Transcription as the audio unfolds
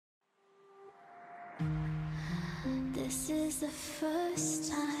This is the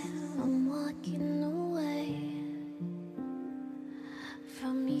first time I'm walking away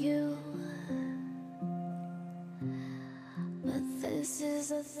from you, but this is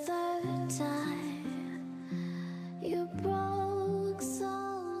the third time you broke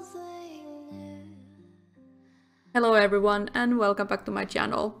something new. Hello everyone and welcome back to my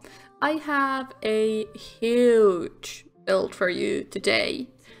channel. I have a huge build for you today,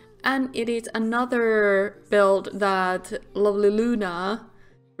 and it is another build that lovely Luna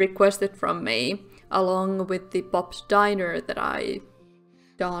requested from me, along with the Bob's Diner that I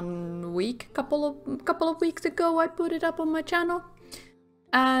done couple of weeks ago. I put it up on my channel,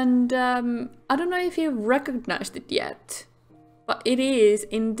 and I don't know if you've recognized it yet, but it is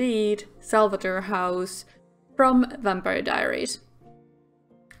indeed Salvatore house from Vampire Diaries.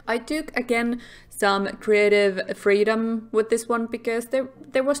 I took again some creative freedom with this one because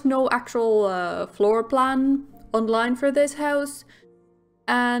there was no actual floor plan online for this house,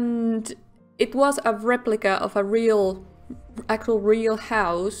 and it was a replica of a actual real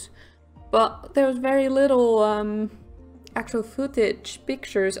house, but there was very little actual footage,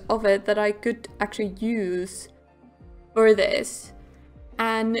 pictures of it that I could actually use for this.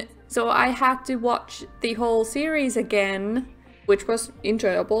 And so I had to watch the whole series again, which was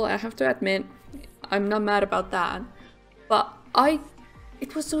enjoyable, I have to admit. I'm not mad about that. But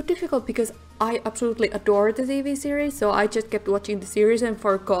it was so difficult because I absolutely adore the TV series, so I just kept watching the series and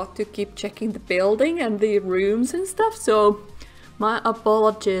forgot to keep checking the building and the rooms and stuff. So my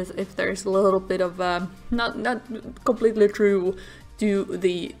apologies if there's a little bit of not completely true to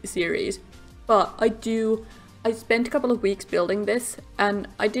the series. But I spent a couple of weeks building this, and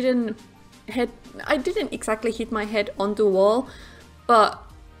I didn't exactly hit my head onto a wall, but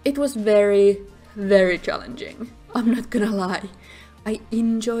it was very, very challenging. I'm not gonna lie. I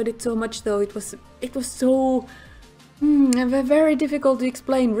enjoyed it so much though. It was so very difficult to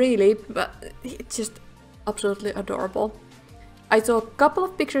explain really, but it's just absolutely adorable. I saw a couple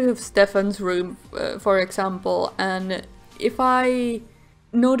of pictures of Stefan's room, for example, and if I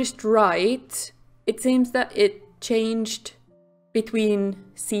noticed right, it seems that it changed between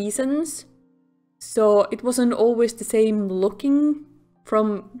seasons, so it wasn't always the same looking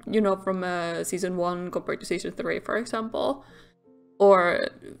from season 1 compared to season 3, for example. Or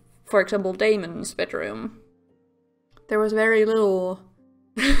for example, Damon's bedroom. There was very little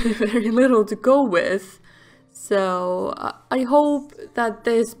to go with. So I hope that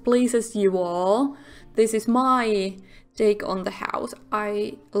this pleases you all. This is my take on the house.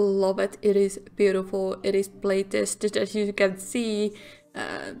 I love it. It is beautiful. It is playtested, as you can see.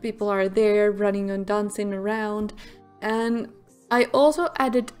 People are there running and dancing around. And I also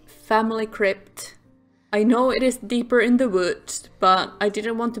added family crypt. I know it is deeper in the woods, but I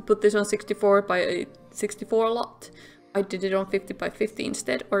didn't want to put this on 64 by 64 lot. I did it on 50 by 50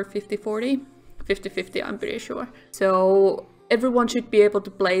 instead, or 50-40. 50-50, I'm pretty sure. So everyone should be able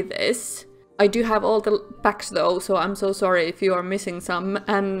to play this. I do have all the packs though, so I'm so sorry if you are missing some.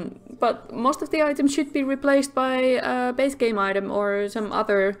 But most of the items should be replaced by a base game item or some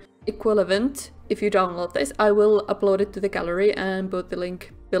other equivalent. If you download this, I will upload it to the gallery and put the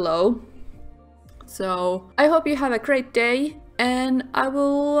link below. So I hope you have a great day, and I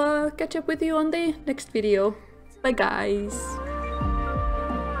will catch up with you on the next video. Bye guys!